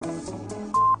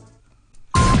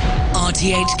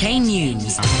RTHK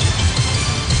News.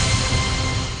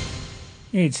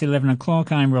 It's 11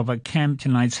 o'clock. I'm Robert Kemp.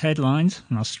 Tonight's headlines.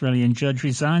 An Australian judge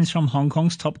resigns from Hong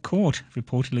Kong's top court,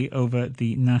 reportedly over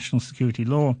the national security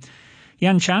law.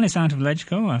 Yan Chan is out of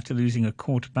LegCo after losing a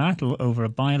court battle over a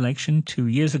by-election 2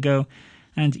 years ago.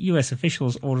 And US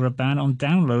officials order a ban on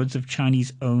downloads of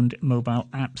Chinese-owned mobile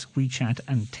apps WeChat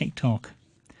and TikTok.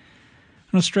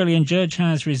 An Australian judge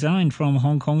has resigned from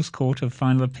Hong Kong's Court of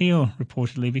Final Appeal,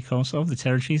 reportedly because of the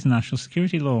territory's national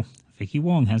security law. Vicky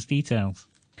Wong has details.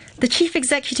 The Chief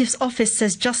Executive's office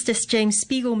says Justice James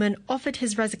Spiegelman offered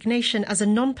his resignation as a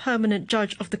non-permanent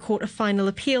judge of the Court of Final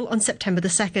Appeal on September the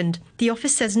 2nd. The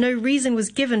office says no reason was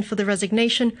given for the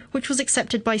resignation, which was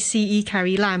accepted by CE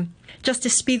Carrie Lam.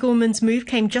 Justice Spiegelman's move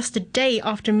came just a day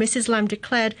after Mrs. Lam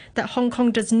declared that Hong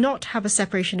Kong does not have a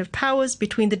separation of powers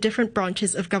between the different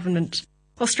branches of government.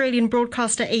 Australian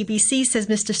broadcaster ABC says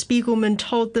Mr. Spiegelman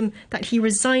told them that he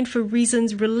resigned for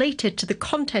reasons related to the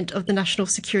content of the national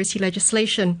security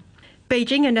legislation.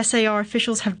 Beijing and SAR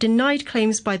officials have denied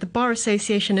claims by the Bar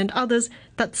Association and others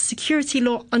that the security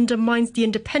law undermines the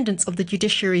independence of the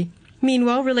judiciary.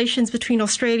 Meanwhile, relations between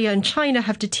Australia and China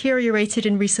have deteriorated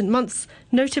in recent months,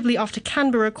 notably after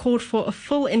Canberra called for a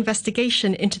full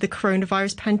investigation into the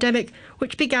coronavirus pandemic,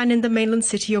 which began in the mainland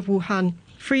city of Wuhan.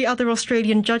 3 other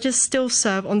Australian judges still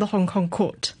serve on the Hong Kong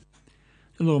court.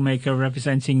 The lawmaker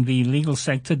representing the legal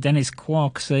sector, Dennis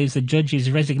Kwok, says the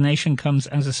judge's resignation comes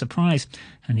as a surprise,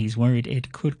 and he's worried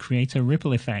it could create a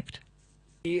ripple effect.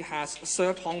 He has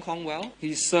served Hong Kong well.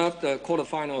 He served the Court of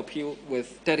Final Appeal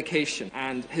with dedication,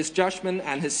 and his judgment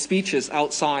and his speeches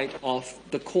outside of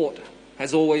the court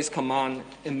has always commanded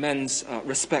immense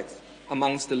respect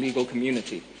amongst the legal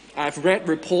community. I've read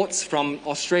reports from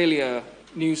Australia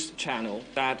News Channel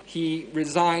that he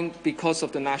resigned because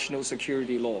of the national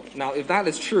security law. Now, if that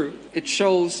is true, it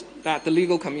shows that the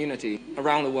legal community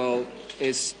around the world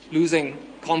is losing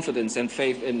confidence and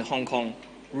faith in the Hong Kong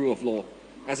rule of law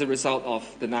as a result of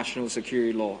the national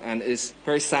security law, and is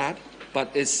very sad, but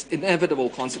it's inevitable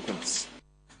consequence.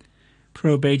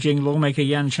 Pro-Beijing lawmaker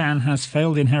Yan Chan has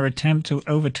failed in her attempt to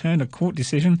overturn a court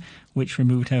decision which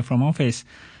removed her from office.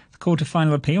 The Court of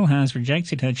Final Appeal has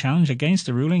rejected her challenge against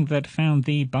a ruling that found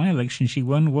the by-election she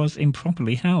won was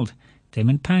improperly held.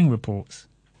 Damon Pang reports.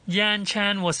 Yan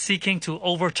Chan was seeking to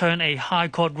overturn a High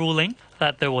Court ruling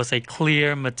that there was a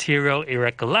clear material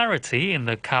irregularity in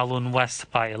the Kowloon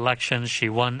West by-election she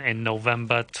won in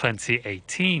November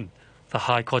 2018. The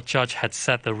High Court judge had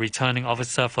said the returning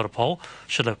officer for the poll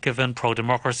should have given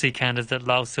pro-democracy candidate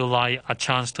Lau Siu-lai a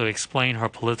chance to explain her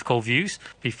political views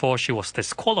before she was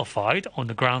disqualified on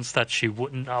the grounds that she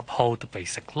wouldn't uphold the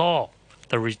Basic Law.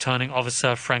 The returning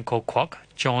officer, Franco Kwok,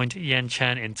 joined Yan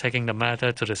Chan in taking the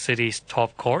matter to the city's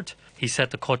top court. He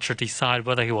said the court should decide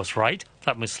whether he was right,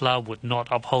 that Ms. Lau would not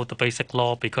uphold the Basic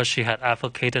Law because she had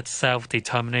advocated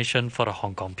self-determination for the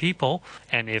Hong Kong people,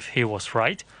 and if he was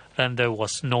right, then there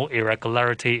was no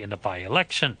irregularity in the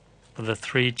by-election. But the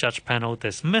 3-judge panel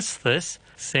dismissed this,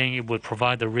 saying it would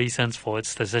provide the reasons for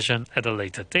its decision at a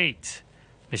later date.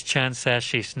 Ms. Chan says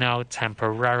she's now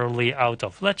temporarily out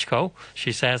of LegCo.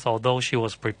 She says although she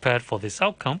was prepared for this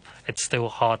outcome, it's still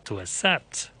hard to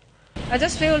accept. I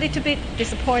just feel a little bit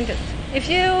disappointed. If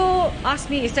you ask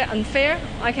me, is that unfair?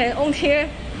 I can only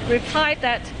reply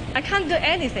that I can't do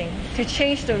anything to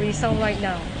change the result right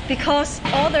now, because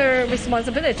all the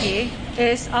responsibility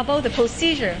is about the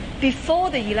procedure before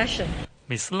the election.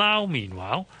 Ms. Lau,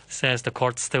 meanwhile, says the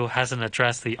court still hasn't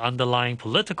addressed the underlying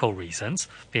political reasons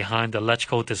behind the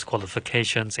LegCo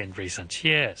disqualifications in recent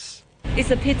years.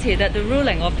 It's a pity that the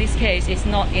ruling of this case is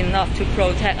not enough to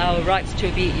protect our rights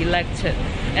to be elected.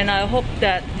 And I hope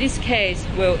that this case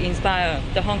will inspire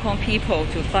the Hong Kong people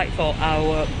to fight for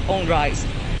our own rights.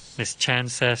 Ms. Chan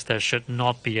says there should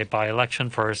not be a by-election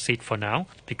for her seat for now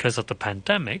because of the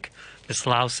pandemic. Ms.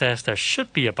 Lau says there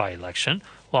should be a by-election,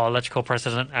 while LegCo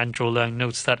President Andrew Leung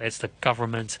notes that it's the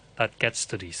government that gets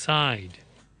to decide.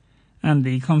 And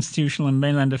the Constitutional and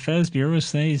Mainland Affairs Bureau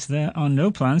says there are no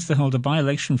plans to hold a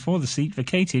by-election for the seat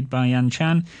vacated by Yan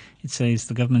Chan. It says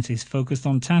the government is focused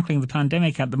on tackling the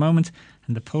pandemic at the moment,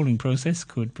 and the polling process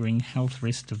could bring health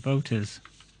risks to voters.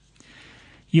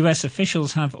 US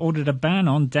officials have ordered a ban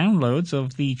on downloads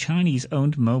of the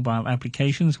Chinese-owned mobile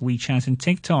applications WeChat and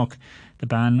TikTok. The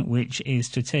ban, which is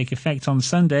to take effect on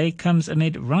Sunday, comes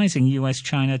amid rising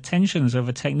US-China tensions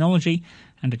over technology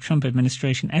and a Trump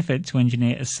administration effort to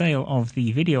engineer a sale of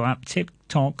the video app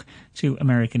TikTok to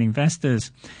American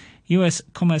investors. US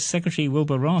Commerce Secretary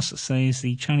Wilbur Ross says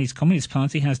the Chinese Communist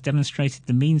Party has demonstrated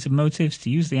the means and motives to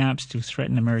use the apps to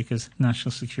threaten America's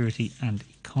national security and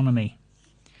economy.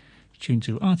 Tuned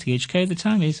to RTHK, the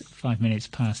time is 5 minutes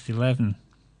past 11.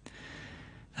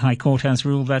 The High Court has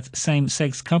ruled that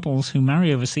same-sex couples who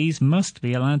marry overseas must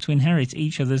be allowed to inherit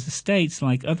each other's estates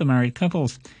like other married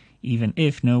couples, even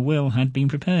if no will had been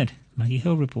prepared. Maggie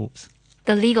Hill reports.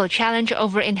 The legal challenge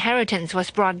over inheritance was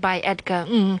brought by Edgar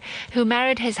Ng, who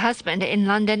married his husband in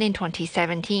London in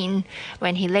 2017.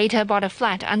 When he later bought a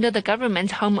flat under the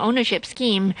government's home ownership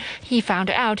scheme, he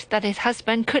found out that his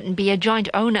husband couldn't be a joint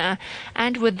owner,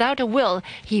 and without a will,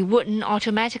 he wouldn't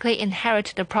automatically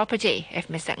inherit the property if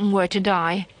Mr. Ng were to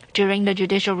die. During the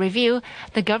judicial review,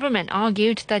 the government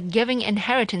argued that giving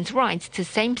inheritance rights to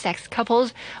same-sex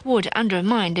couples would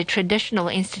undermine the traditional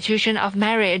institution of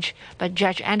marriage, but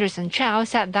Judge Anderson Chow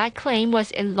said that claim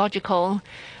was illogical.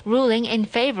 Ruling in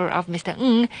favor of Mr.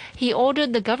 Ng, he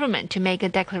ordered the government to make a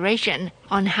declaration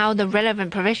on how the relevant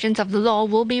provisions of the law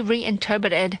will be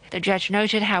reinterpreted. The judge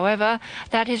noted, however,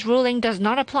 that his ruling does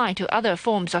not apply to other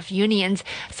forms of unions,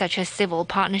 such as civil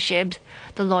partnerships.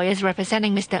 The lawyers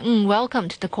representing Mr. Ng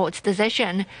welcomed the court's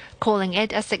decision, calling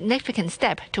it a significant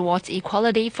step towards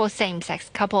equality for same-sex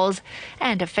couples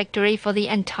and a victory for the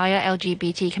entire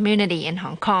LGBT community in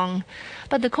Hong Kong.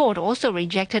 But the court also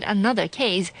rejected another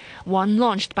case, one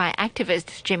launched by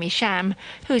activist Jimmy Sham,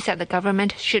 who said the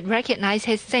government should recognize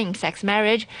his same-sex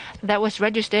marriage that was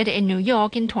registered in New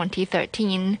York in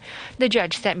 2013. The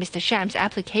judge said Mr. Sham's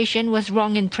application was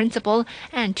wrong in principle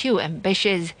and too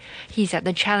ambitious. He said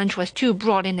the challenge was too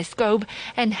broad in its scope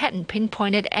and hadn't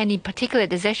pinpointed any particular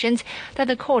decisions that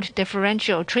the court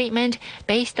differential treatment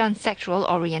based on sexual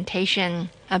orientation.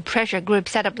 A pressure group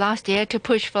set up last year to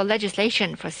push for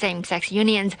legislation for same-sex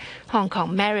unions, Hong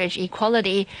Kong Marriage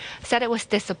Equality, said it was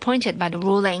disappointed by the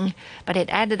ruling, but it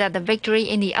added that the victory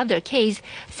in the other case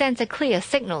sends a clear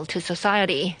signal to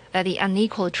society that the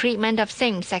unequal treatment of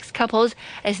same-sex couples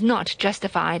is not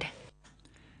justified.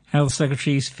 Health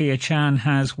Secretary Sophia Chan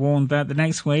has warned that the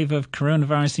next wave of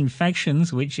coronavirus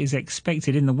infections, which is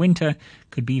expected in the winter,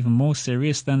 could be even more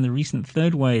serious than the recent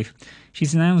third wave.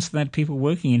 She's announced that people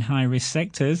working in high-risk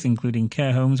sectors, including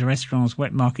care homes, restaurants,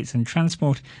 wet markets and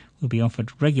transport, will be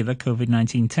offered regular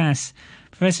COVID-19 tests.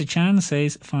 Professor Chan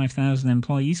says 5,000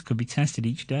 employees could be tested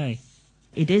each day.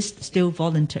 It is still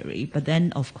voluntary, but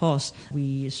then, of course,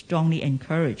 we strongly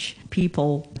encourage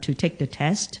people to take the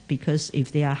test because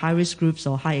if they are high-risk groups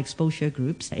or high-exposure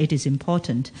groups, it is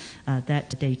important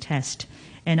that they test.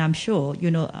 And I'm sure,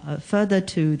 further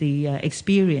to the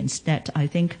experience that I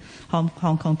think Hong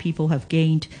Kong people have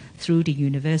gained through the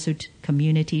universal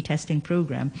community testing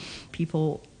program,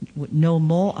 people would know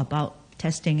more about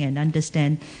testing and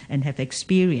understand and have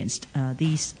experienced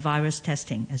these virus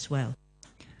testing as well.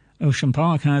 Ocean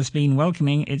Park has been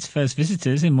welcoming its first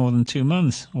visitors in more than 2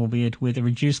 months, albeit with a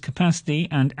reduced capacity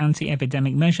and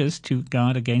anti-epidemic measures to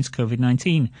guard against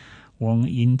COVID-19. Wong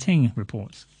Yin-ting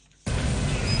reports.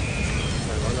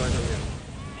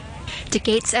 The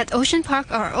gates at Ocean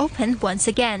Park are open once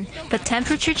again, but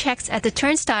temperature checks at the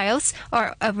turnstiles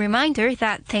are a reminder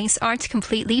that things aren't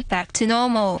completely back to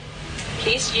normal.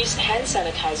 Please use hand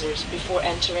sanitizers before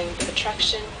entering the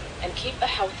attraction and keep a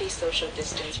healthy social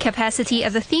distance. Capacity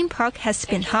at the theme park has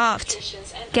been halved.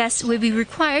 Guests will be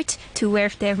required to wear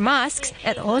their masks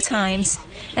at all times,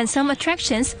 and some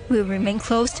attractions will remain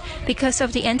closed because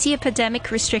of the anti-epidemic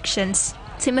restrictions.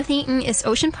 Timothy Ng is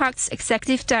Ocean Park's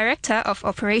Executive Director of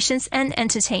Operations and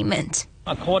Entertainment.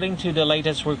 According to the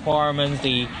latest requirements,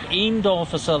 the indoor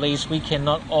facilities we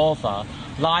cannot offer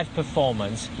live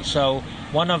performance. So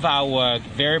one of our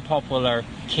very popular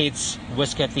kids'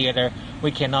 Whisker Theatre,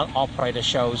 we cannot operate the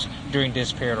shows during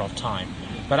this period of time.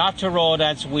 But after all,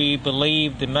 that we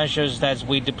believe the measures that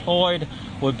we deployed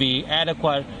would be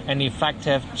adequate and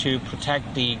effective to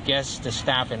protect the guests, the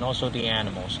staff, and also the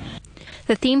animals.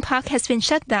 The theme park has been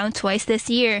shut down twice this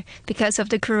year because of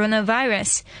the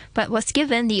coronavirus, but was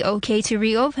given the okay to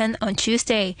reopen on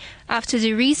Tuesday after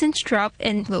the recent drop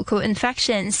in local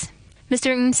infections.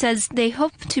 Mr. Ng says they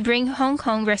hope to bring Hong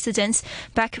Kong residents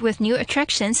back with new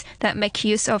attractions that make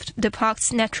use of the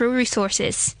park's natural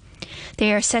resources.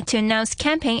 They are set to announce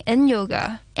camping and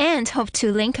yoga and hope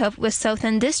to link up with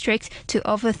Southern District to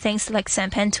offer things like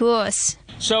sampan tours.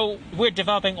 So we're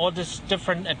developing all these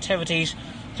different activities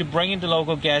to bring in the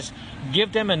local guests,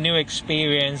 give them a new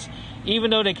experience,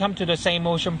 even though they come to the same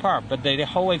Ocean Park, but the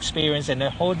whole experience and the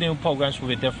whole new programs will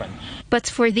be different. But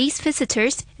for these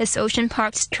visitors, it's Ocean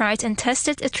Park's tried and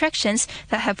tested attractions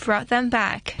that have brought them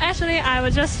back. Actually, I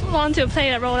would just want to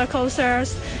play the roller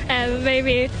coasters and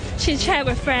maybe chit-chat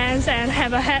with friends and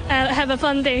have a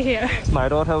fun day here. My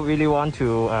daughter really wants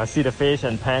to see the fish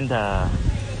and panda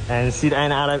and see the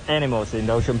other animals in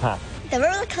the Ocean Park. The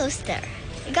roller coaster,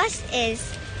 because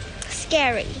it's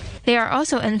scary. They are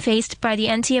also unfazed by the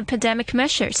anti-epidemic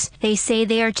measures. They say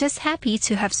they are just happy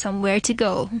to have somewhere to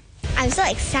go. I'm so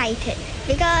excited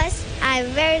because I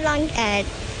very long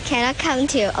cannot come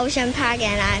to Ocean Park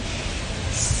and I'm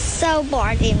so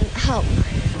bored in home.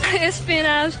 It's been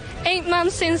 8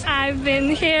 months since I've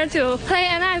been here to play,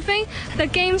 and I think the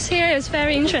games here is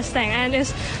very interesting and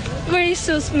it really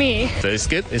suits me. So it's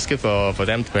good for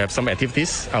them to have some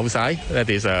activities outside. That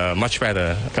is much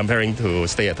better comparing to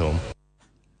stay at home.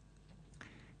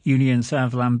 Unions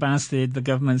have lambasted the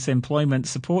government's employment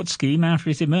support scheme after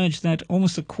it emerged that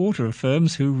almost a quarter of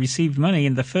firms who received money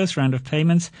in the first round of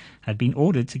payments had been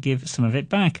ordered to give some of it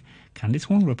back. Candice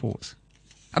Wong reports.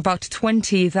 About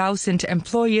 20,000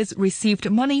 employers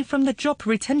received money from the job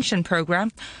retention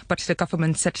program, but the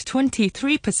government said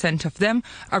 23% of them,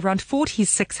 around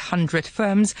 4,600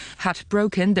 firms, had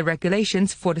broken the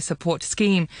regulations for the support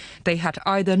scheme. They had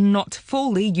either not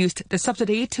fully used the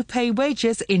subsidy to pay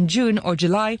wages in June or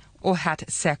July, or had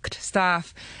sacked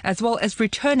staff. As well as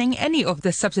returning any of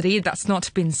the subsidy that's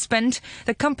not been spent,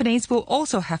 the companies will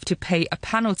also have to pay a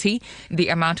penalty, the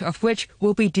amount of which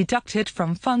will be deducted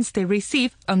from funds they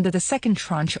receive under the second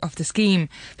tranche of the scheme.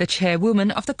 The chairwoman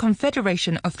of the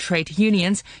Confederation of Trade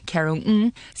Unions, Carol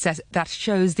Ng, says that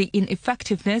shows the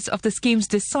ineffectiveness of the scheme's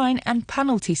design and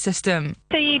penalty system.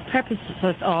 The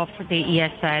purposes of the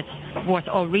ESS was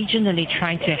originally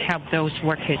trying to help those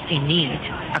workers in need,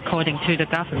 according to the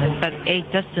government, but it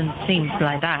doesn't seem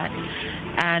like that.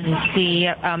 And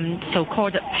the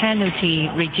so-called penalty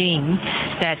regime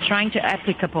that's trying to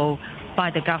applicable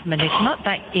by the government is not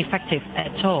that effective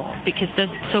at all, because the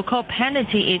so-called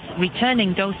penalty is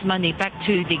returning those money back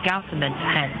to the government's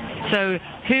hand. So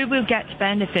who will get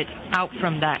benefit out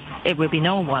from that? It will be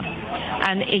no one.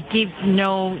 And it gives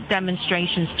no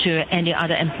demonstrations to any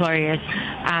other employers,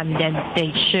 and then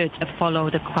they should follow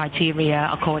the criteria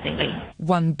accordingly.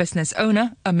 One business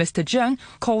owner, a Mr. Zheng,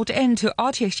 called in to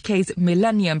RTHK's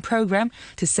Millennium program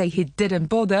to say he didn't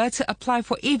bother to apply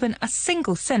for even a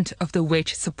single cent of the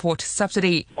wage support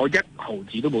subsidy.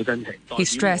 He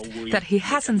stressed that he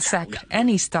hasn't sacked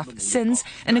any staff since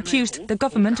and accused the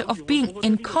government of being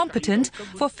incompetent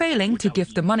for failing to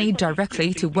give the money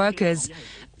directly to workers.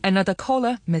 Another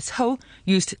caller, Ms. Ho,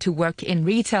 used to work in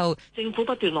retail. She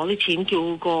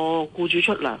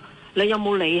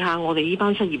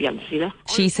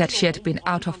said she had been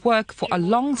out of work for a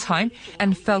long time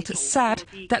and felt sad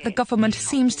that the government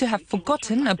seems to have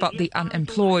forgotten about the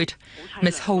unemployed.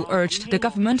 Ms. Ho urged the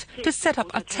government to set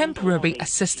up a temporary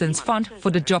assistance fund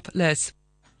for the jobless.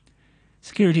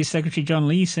 Security Secretary John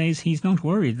Lee says he's not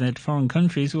worried that foreign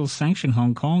countries will sanction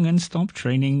Hong Kong and stop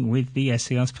training with the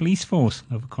SAR's police force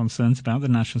over concerns about the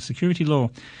national security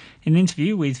law. In an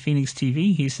interview with Phoenix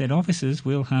TV, he said officers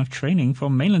will have training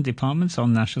from mainland departments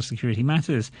on national security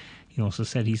matters. He also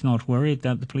said he's not worried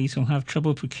that the police will have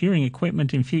trouble procuring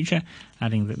equipment in future,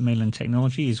 adding that mainland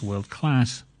technology is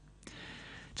world-class.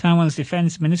 Taiwan's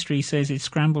defence ministry says it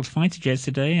scrambled fighter jets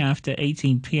today after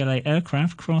 18 PLA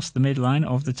aircraft crossed the midline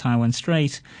of the Taiwan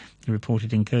Strait. The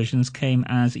reported incursions came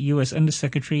as US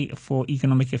Undersecretary for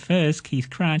Economic Affairs Keith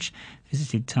Cratch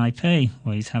visited Taipei,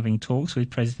 where he's having talks with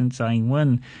President Tsai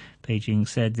Ing-wen. Beijing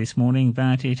said this morning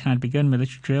that it had begun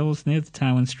military drills near the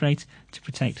Taiwan Strait to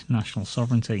protect national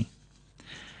sovereignty.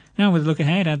 Now with a look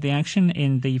ahead at the action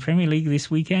in the Premier League this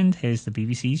weekend, here's the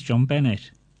BBC's John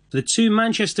Bennett. The two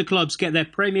Manchester clubs get their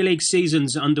Premier League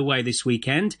seasons underway this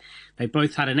weekend. They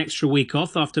both had an extra week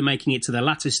off after making it to the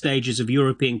latter stages of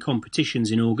European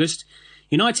competitions in August.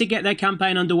 United get their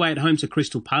campaign underway at home to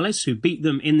Crystal Palace, who beat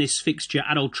them in this fixture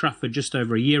at Old Trafford just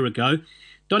over a year ago.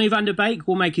 Donny van der Beek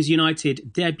will make his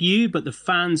United debut, but the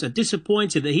fans are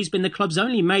disappointed that he's been the club's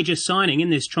only major signing in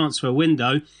this transfer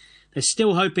window. They're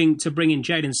still hoping to bring in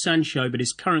Jadon Sancho, but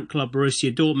his current club,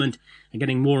 Borussia Dortmund, are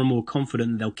getting more and more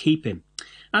confident that they'll keep him.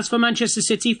 As for Manchester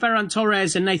City, Ferran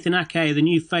Torres and Nathan Ake are the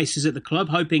new faces at the club,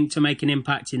 hoping to make an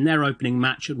impact in their opening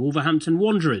match at Wolverhampton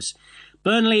Wanderers.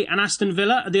 Burnley and Aston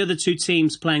Villa are the other two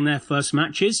teams playing their first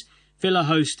matches. Villa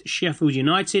host Sheffield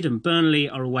United and Burnley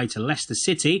are away to Leicester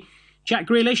City. Jack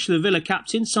Grealish, the Villa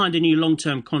captain, signed a new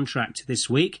long-term contract this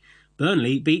week.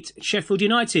 Burnley beat Sheffield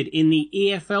United in the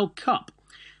EFL Cup.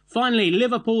 Finally,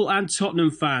 Liverpool and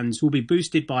Tottenham fans will be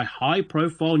boosted by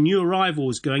high-profile new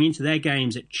arrivals going into their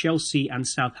games at Chelsea and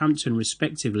Southampton,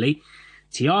 respectively.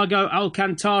 Thiago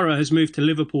Alcantara has moved to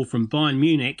Liverpool from Bayern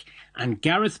Munich, and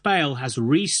Gareth Bale has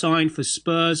re-signed for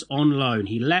Spurs on loan.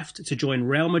 He left to join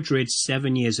Real Madrid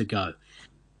 7 years ago.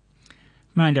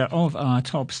 Reminder of our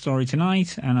top story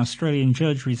tonight: an Australian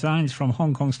judge resigns from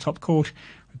Hong Kong's top court,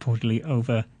 reportedly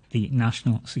over the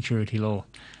national security law.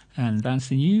 And that's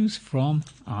the news from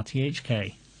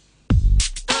RTHK.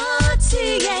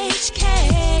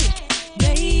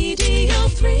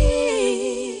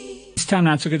 Time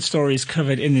now to good stories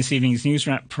covered in this evening's News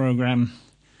Wrap programme.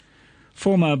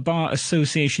 Former Bar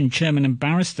Association chairman and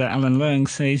barrister Alan Leung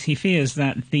says he fears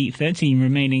that the 13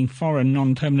 remaining foreign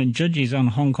non-permanent judges on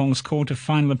Hong Kong's Court of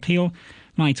Final Appeal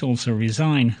might also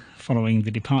resign, following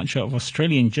the departure of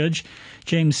Australian judge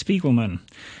James Spiegelman.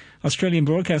 Australian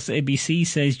broadcaster ABC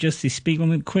says Justice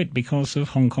Spiegelman quit because of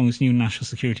Hong Kong's new national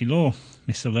security law.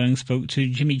 Mr. Leung spoke to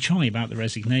Jimmy Choi about the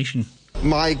resignation.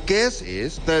 My guess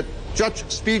is that Judge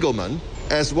Spiegelman,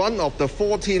 as one of the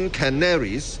 14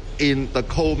 canaries in the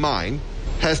coal mine,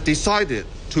 has decided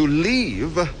to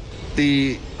leave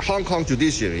the Hong Kong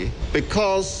judiciary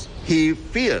because he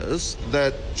fears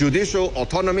that judicial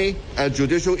autonomy and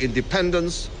judicial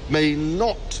independence may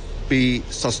not be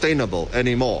sustainable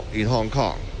anymore in Hong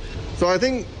Kong. So I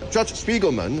think Judge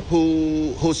Spiegelman,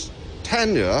 whose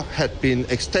tenure had been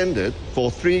extended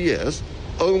for 3 years,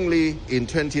 only in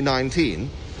 2019,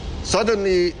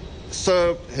 suddenly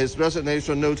served his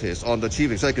resignation notice on the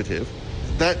chief executive.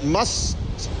 That must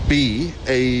be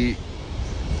a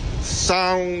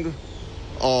sound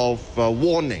of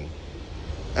warning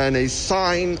and a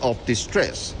sign of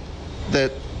distress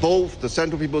that both the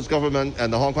Central People's Government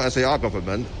and the Hong Kong SAR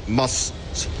government must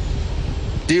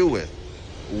deal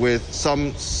with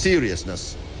some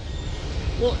seriousness.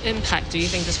 What impact do you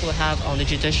think this will have on the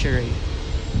judiciary?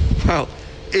 Well,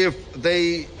 if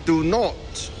they do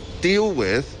not deal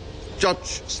with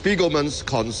Judge Spiegelman's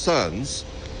concerns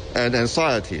and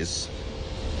anxieties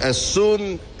as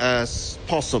soon as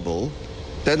possible,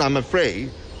 then I'm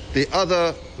afraid the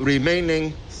other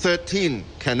remaining 13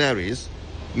 canaries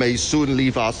may soon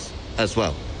leave us as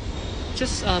well.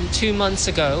 Just 2 months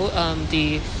ago,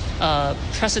 the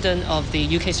President of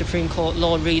the UK Supreme Court,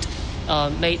 Lord Reid,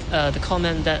 made the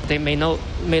comment that they may no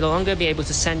longer be able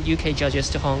to send UK judges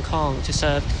to Hong Kong to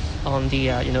serve on the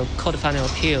Court of Final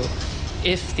Appeal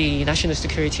if the national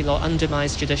security law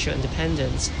undermines judicial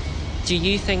independence. Do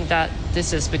you think that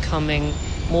this is becoming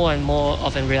more and more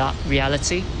of a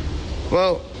reality?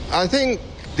 Well, I think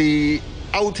the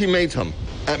ultimatum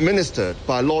administered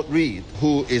by Lord Reid,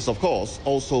 who is, of course,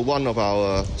 also one of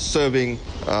our serving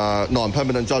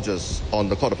non-permanent judges on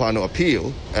the Court of Final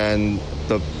Appeal and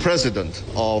the President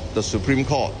of the Supreme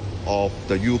Court of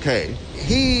the UK,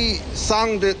 he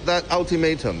sounded that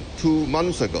ultimatum 2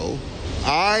 months ago.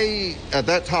 I, at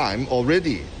that time,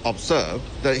 already observed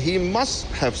that he must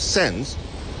have sensed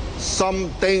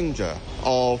some danger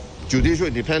of judicial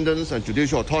independence and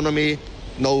judicial autonomy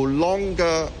no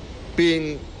longer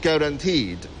being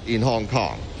guaranteed in Hong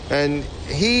Kong. And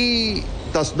he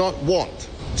does not want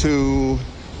to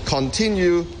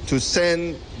continue to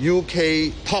send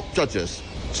UK top judges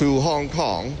to Hong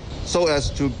Kong so as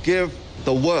to give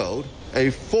the world a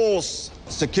false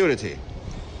security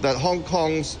that Hong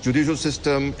Kong's judicial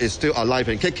system is still alive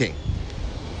and kicking.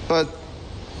 But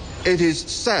it is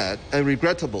sad and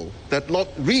regrettable that Lord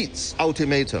Reid's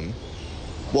ultimatum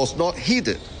was not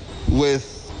heeded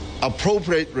with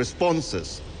appropriate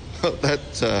responses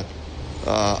that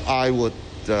I would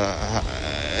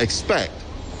expect.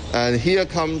 And here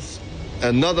comes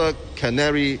another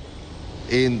canary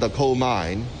in the coal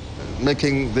mine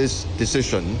making this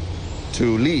decision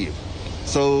to leave.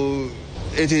 So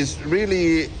it is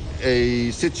really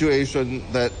a situation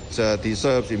that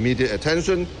deserves immediate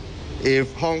attention.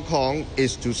 If Hong Kong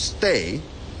is to stay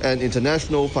an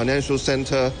international financial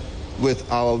center with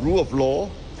our rule of law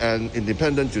and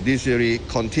independent judiciary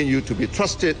continue to be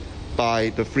trusted by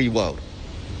the free world.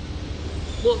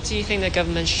 What do you think the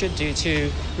government should do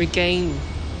to regain,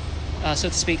 so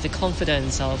to speak, the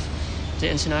confidence of the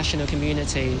international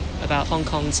community about Hong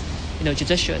Kong's,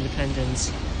 judicial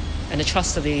independence and the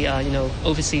trust of the,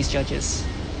 overseas judges?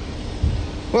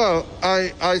 Well,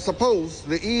 I suppose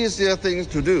the easier thing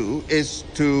to do is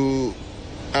to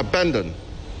abandon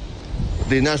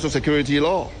the national security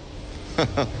law.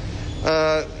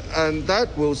 And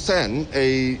that will send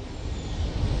a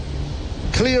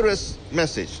clearest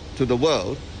message to the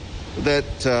world that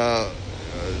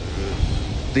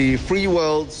the free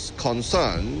world's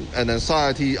concern and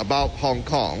anxiety about Hong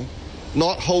Kong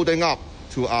not holding up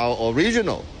to our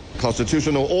original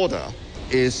constitutional order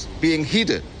is being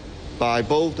heeded by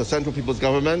both the Central People's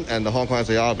Government and the Hong Kong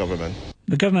SAR government.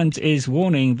 The government is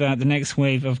warning that the next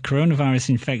wave of coronavirus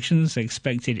infections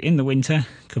expected in the winter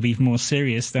could be more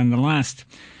serious than the last.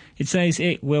 It says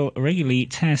it will regularly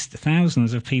test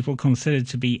thousands of people considered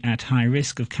to be at high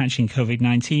risk of catching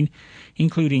COVID-19,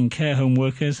 including care home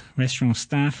workers, restaurant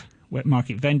staff, wet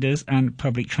market vendors and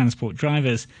public transport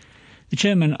drivers. The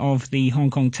chairman of the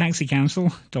Hong Kong Taxi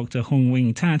Council, Dr. Hung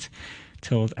Wing Tat,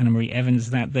 told Anna Marie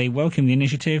Evans that they welcome the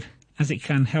initiative as it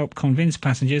can help convince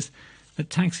passengers that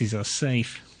taxis are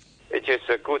safe. It It is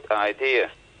a good idea.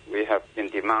 We have been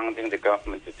demanding the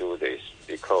government to do this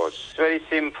because it's very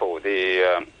simple.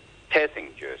 The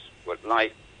passengers would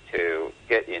like to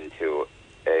get into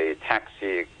a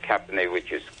taxi cabinet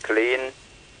which is clean,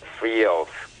 free of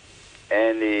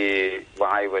any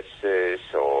viruses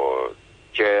or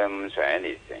germs or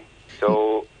anything.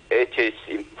 So it is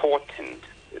important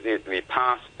that we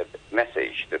pass the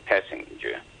message to the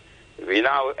passenger. We're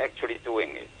now actually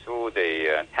doing it through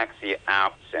the taxi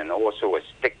apps and also a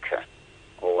sticker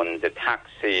on the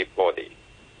taxi body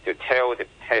to tell the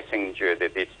passenger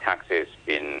that this taxi has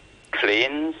been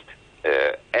cleansed,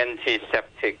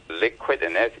 antiseptic liquid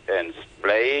and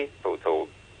spray, total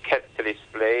catalyst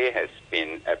spray has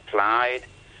been applied,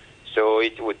 so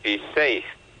it would be safe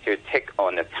to take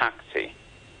on a taxi.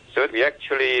 So we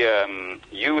actually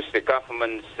use the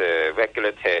government's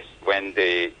regular test. When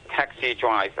the taxi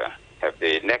driver have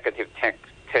the negative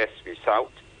test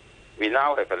result, we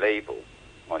now have a label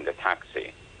on the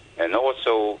taxi. And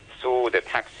also through the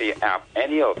taxi app,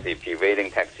 any of the prevailing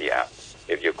taxi apps,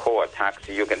 if you call a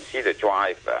taxi, you can see the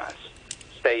driver's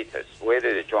status,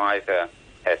 whether the driver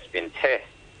has been tested.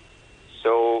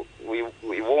 So we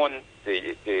want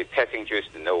the passengers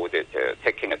to know that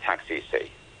taking a taxi is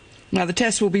safe. Now, the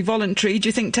test will be voluntary. Do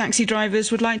you think taxi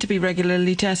drivers would like to be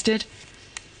regularly tested?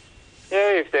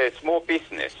 Yeah, if there's more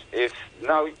business. If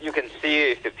now you can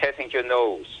see if the passenger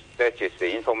knows that is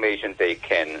the information they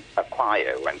can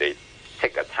acquire when they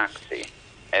take a taxi.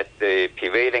 At the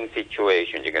prevailing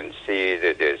situation, you can see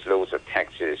that there's loads of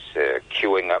taxis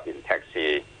queuing up in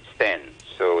taxi stands,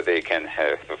 so they can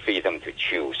have the freedom to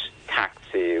choose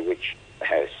taxi which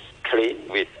has clean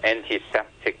with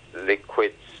antiseptic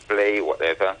liquid spray,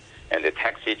 whatever, and the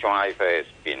taxi driver has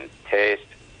been tested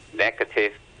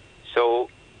negative. So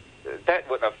that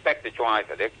would affect the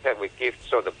driver. That would give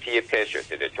sort of peer pressure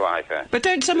to the driver. But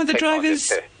don't some of the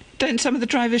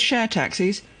drivers share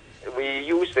taxis? We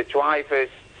use the driver's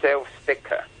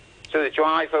self-sticker. So the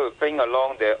driver will bring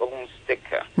along their own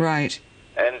sticker. Right.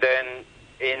 And then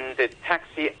in the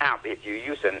taxi app, if you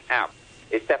use an app,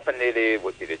 it definitely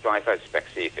would be the driver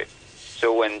specific.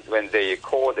 So when they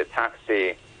call the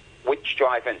taxi, which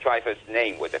driver and driver's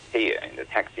name would appear in the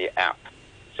taxi app.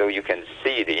 So you can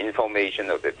see the information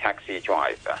of the taxi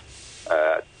driver.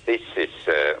 This is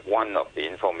one of the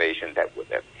information that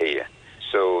would appear.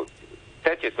 So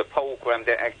that is the program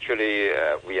that actually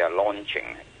we are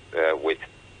launching with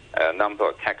a number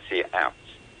of taxi apps.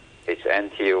 It's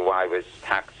antivirus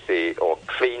taxi or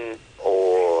clean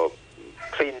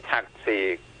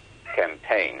taxi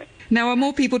campaign. Now, are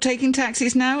more people taking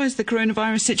taxis now as the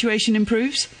coronavirus situation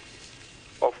improves?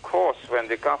 Of course, when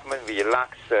the government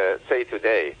relax, say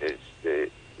today,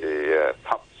 the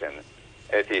pubs and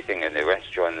everything and the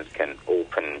restaurants can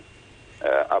open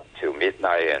up to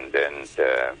midnight, and then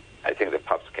I think the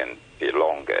pubs can be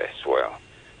longer as well.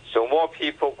 So more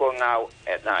people going out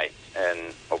at night,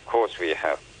 and of course we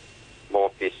have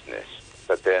more business.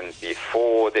 But then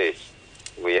before this,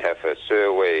 we have a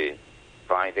survey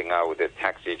finding out that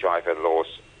taxi driver lost,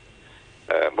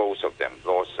 most of them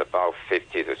lost about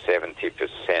 50 to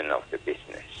 70% of the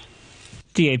business.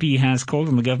 DAB has called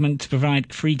on the government to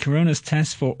provide free coronavirus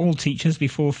tests for all teachers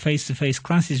before face-to-face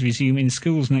classes resume in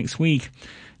schools next week.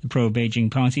 The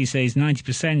pro-Beijing party says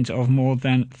 90% of more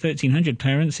than 1,300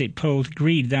 parents it polled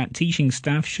agreed that teaching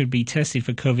staff should be tested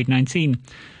for COVID-19.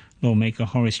 Lawmaker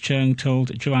Horace Cheung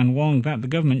told Joanne Wong that the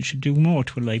government should do more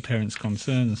to allay parents'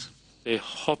 concerns. They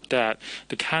hope that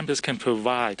the campus can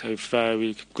provide a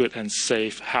very good and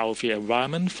safe, healthy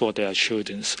environment for their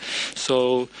children.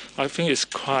 So I think it's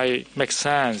quite makes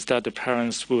sense that the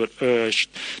parents would urge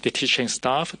the teaching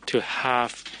staff to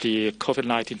have the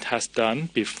COVID-19 test done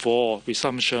before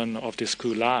resumption of the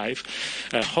school life.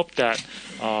 I hope that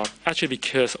actually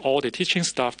because all the teaching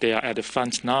staff, they are at the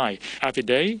front line every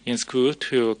day in school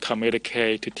to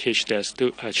communicate, to teach their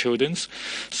children.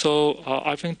 So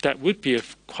I think that would be a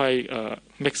quite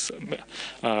makes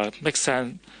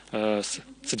sense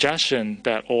suggestion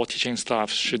that all teaching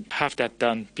staff should have that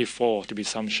done before the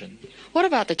resumption. What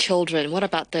about the children? What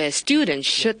about the students?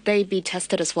 Should they be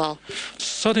tested as well?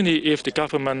 Certainly, if the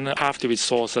government have the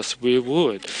resources, we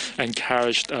would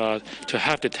encourage to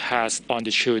have the test on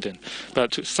the children.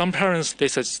 But some parents, they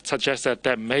suggest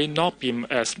that may not be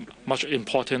as much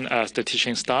important as the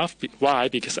teaching staff. Why?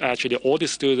 Because actually all the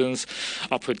students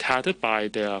are protected by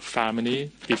their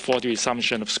family before the resumption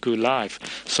transition of school life.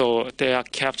 So they are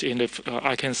kept in,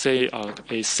 I can say,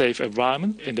 a safe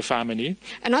environment in the family.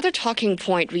 Another talking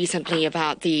point recently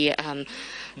about the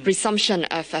resumption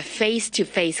of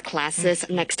face-to-face classes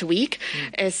next week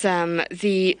is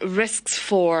the risks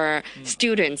for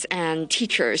students and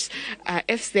teachers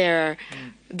if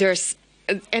there's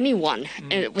anyone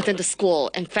within the school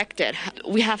infected.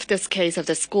 We have this case of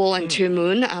the school in Two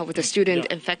Moon with a student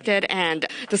infected, and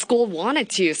the school wanted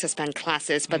to suspend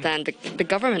classes, but then the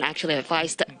government actually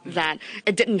advised that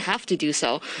it didn't have to do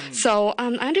so. So I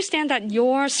understand that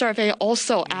your survey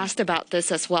also asked about this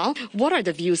as well. What are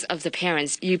the views of the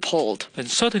parents you polled? And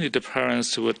certainly the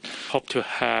parents would hope to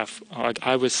have,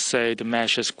 I would say, the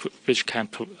measures which can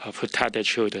protect their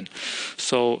children.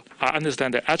 So I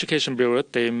understand the Education Bureau,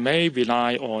 they may rely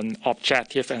on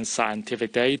objective and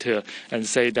scientific data and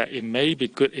say that it may be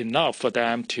good enough for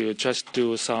them to just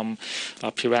do some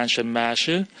prevention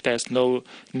measure. There's no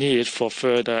need for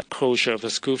further closure of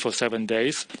the school for 7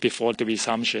 days before the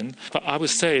resumption. But I would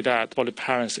say that for the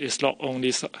parents, it's not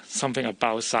only something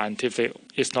about scientific,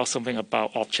 it's not something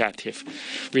about objective.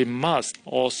 We must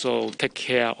also take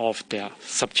care of their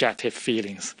subjective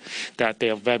feelings, that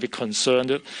they are very concerned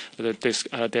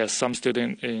that there are some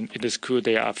students in the school,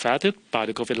 they are affected by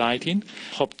the COVID-19.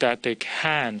 Hope that they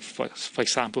can, for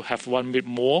example, have 1 week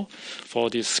more for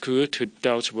the school to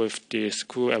deal with the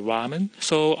school environment.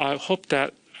 So I hope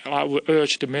that I would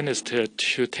urge the minister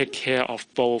to take care of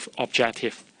both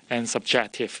objective and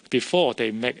subjective before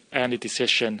they make any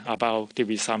decision about the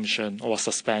resumption or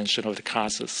suspension of the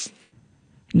classes.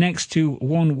 Next to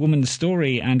one woman's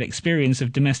story and experience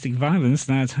of domestic violence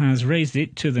that has raised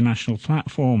it to the national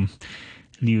platform.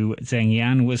 Liu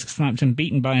Zhengyan was slapped and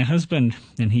beaten by her husband,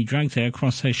 and he dragged her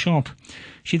across her shop.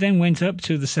 She then went up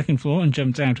to the second floor and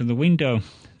jumped out of the window.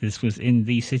 This was in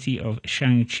the city of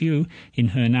Shangqiu in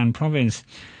Henan province.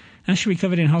 As she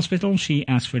recovered in hospital, she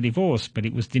asked for a divorce, but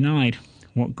it was denied.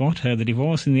 What got her the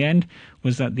divorce in the end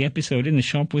was that the episode in the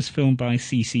shop was filmed by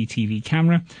CCTV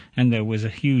camera, and there was a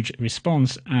huge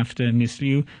response after Miss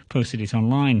Liu posted it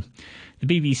online. The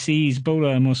BBC's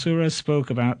Bola Mosura spoke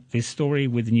about this story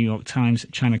with the New York Times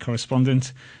China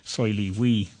correspondent Soili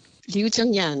Wei. Liu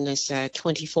Zhengyan is a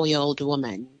 24-year-old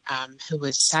woman who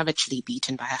was savagely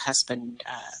beaten by her husband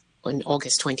in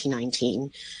August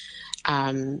 2019.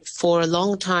 For a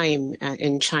long time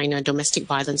in China, domestic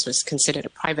violence was considered a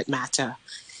private matter.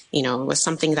 You know, it was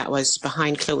something that was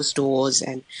behind closed doors,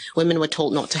 and women were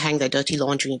told not to hang their dirty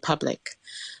laundry in public.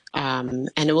 And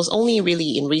it was only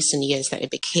really in recent years that it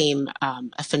became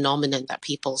a phenomenon that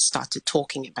people started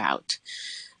talking about.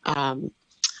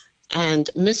 And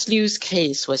Miss Liu's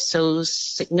case was so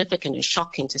significant and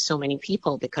shocking to so many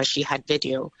people because she had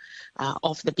video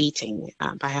of the beating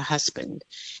by her husband.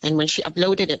 And when she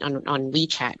uploaded it on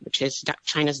WeChat, which is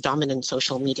China's dominant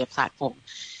social media platform,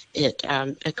 it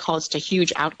caused a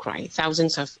huge outcry.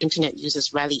 Thousands of internet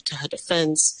users rallied to her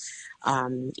defense.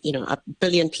 You know, 1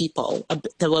 billion people,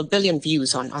 there were 1 billion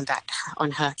views on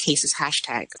her case's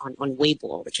hashtag on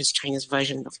Weibo, which is China's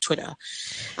version of Twitter.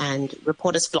 And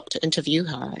reporters flocked to interview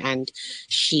her. And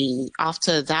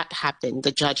after that happened,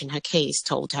 the judge in her case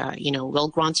told her, you know, we'll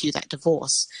grant you that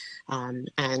divorce.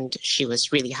 And she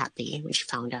was really happy when she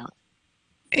found out.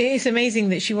 It's amazing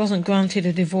that she wasn't granted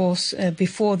a divorce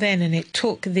before then, and it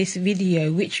took this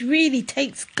video, which really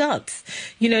takes guts.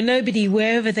 You know, nobody,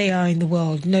 wherever they are in the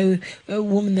world, no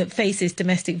woman that faces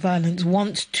domestic violence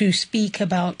wants to speak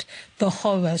about the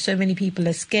horror. So many people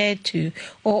are scared to,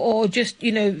 or just,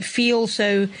 you know, feel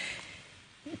so,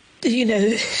 you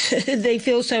know, they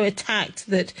feel so attacked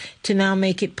that to now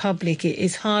make it public it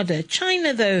is harder.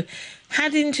 China, though,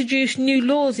 had introduced new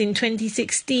laws in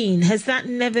 2016. Has that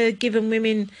never given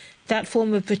women that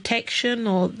form of protection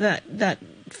or that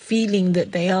feeling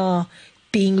that they are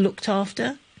being looked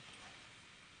after?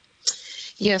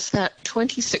 Yes, that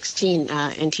 2016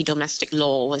 anti-domestic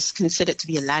law was considered to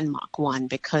be a landmark one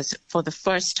because for the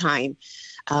first time,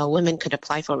 women could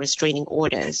apply for restraining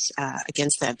orders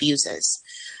against their abusers.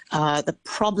 The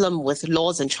problem with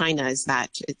laws in China is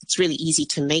that it's really easy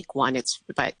to make one,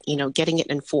 but you know, getting it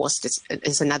enforced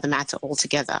is another matter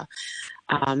altogether.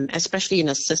 Especially in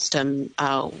a system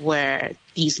where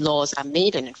these laws are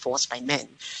made and enforced by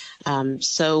men.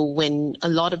 So when a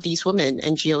lot of these women,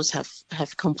 NGOs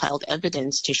have compiled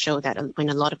evidence to show that when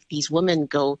a lot of these women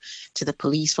go to the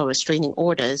police for restraining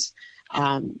orders,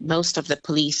 most of the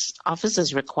police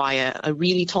officers require a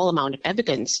really tall amount of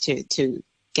evidence to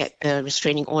get the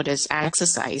restraining orders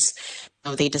exercised.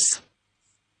 So they just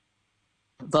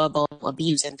verbal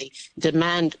abuse and they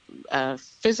demand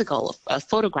physical,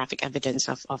 photographic evidence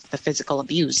of the physical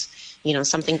abuse, you know,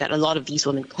 something that a lot of these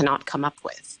women cannot come up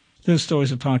with. Those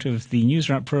stories are part of the News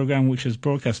Wrap programme, which was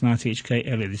broadcast on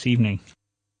RTHK earlier this evening.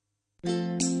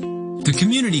 The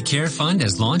Community Care Fund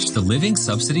has launched the Living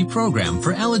Subsidy Program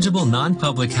for eligible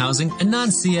non-public housing and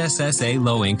non-CSSA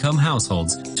low-income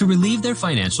households to relieve their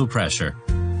financial pressure.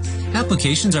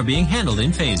 Applications are being handled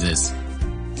in phases.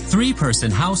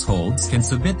 3-person households can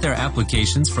submit their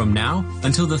applications from now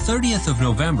until the 30th of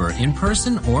November in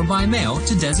person or by mail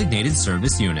to designated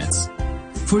service units.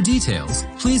 For details,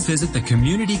 please visit the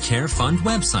Community Care Fund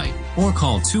website or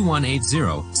call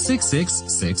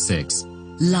 2180-6666.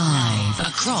 Live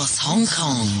across Hong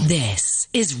Kong, this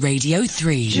is Radio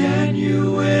 3.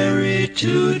 January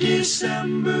to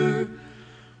December,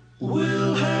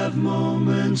 we'll have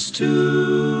moments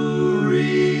to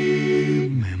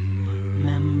remember.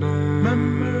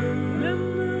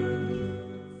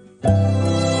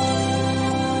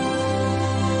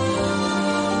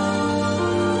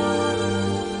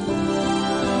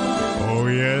 Oh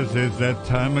yes, it's that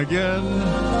time again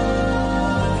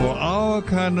for our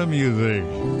kind of music,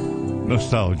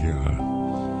 nostalgia.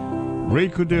 Ray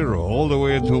Cordero all the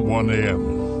way until 1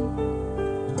 a.m.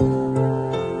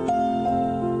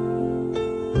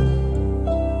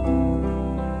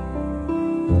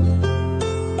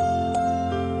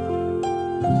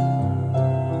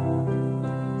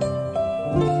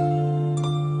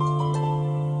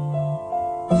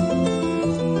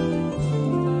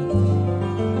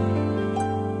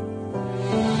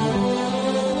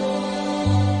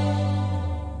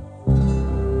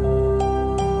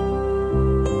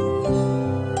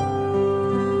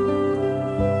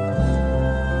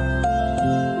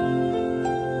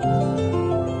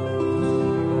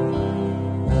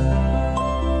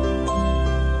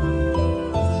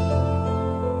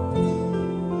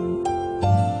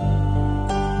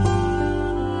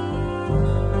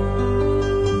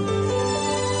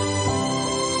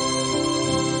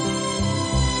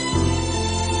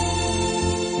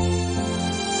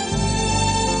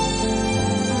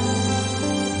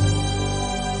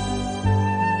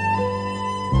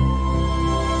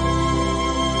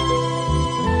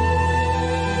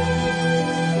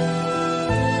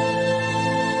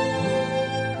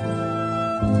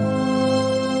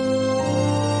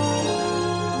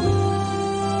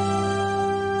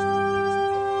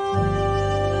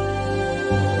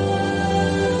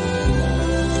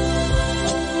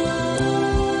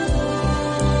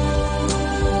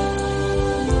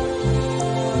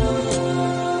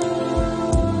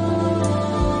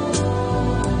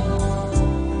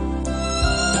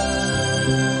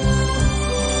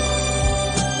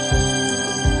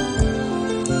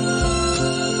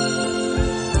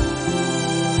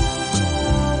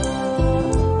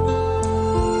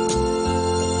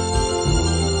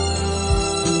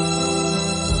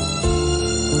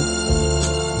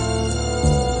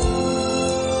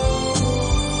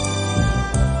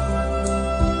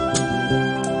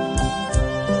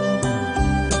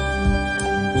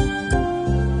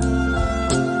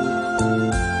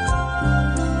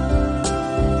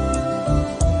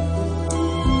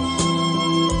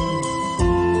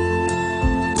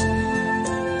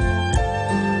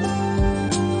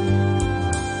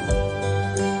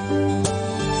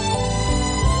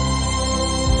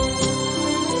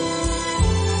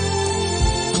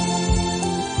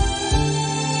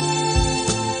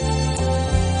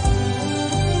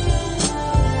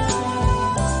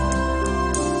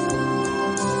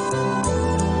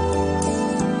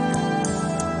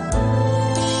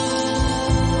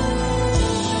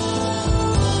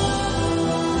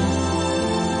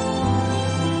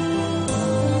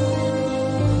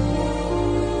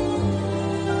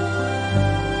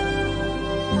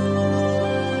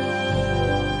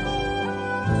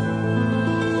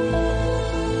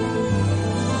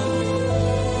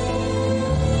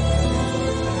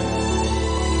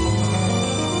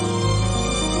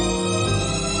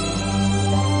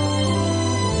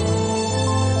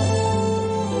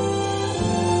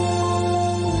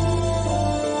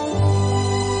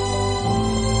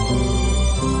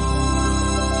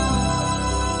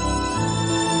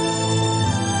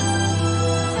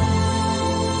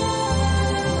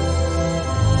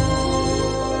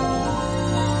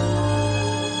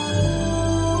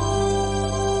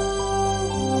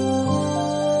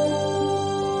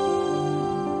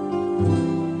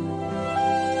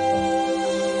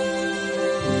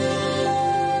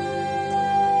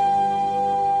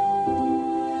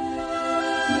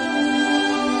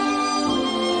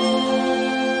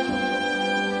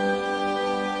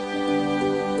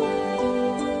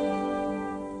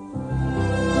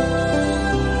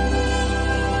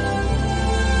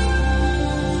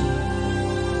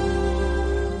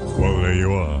 Well, there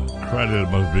you are.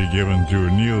 Credit must be given to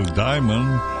Neil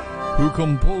Diamond who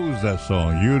composed that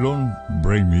song, You Don't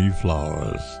Bring Me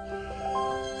Flowers.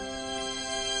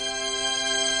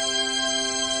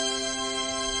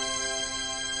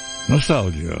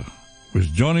 Nostalgia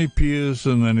with Johnny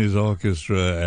Pearson and his orchestra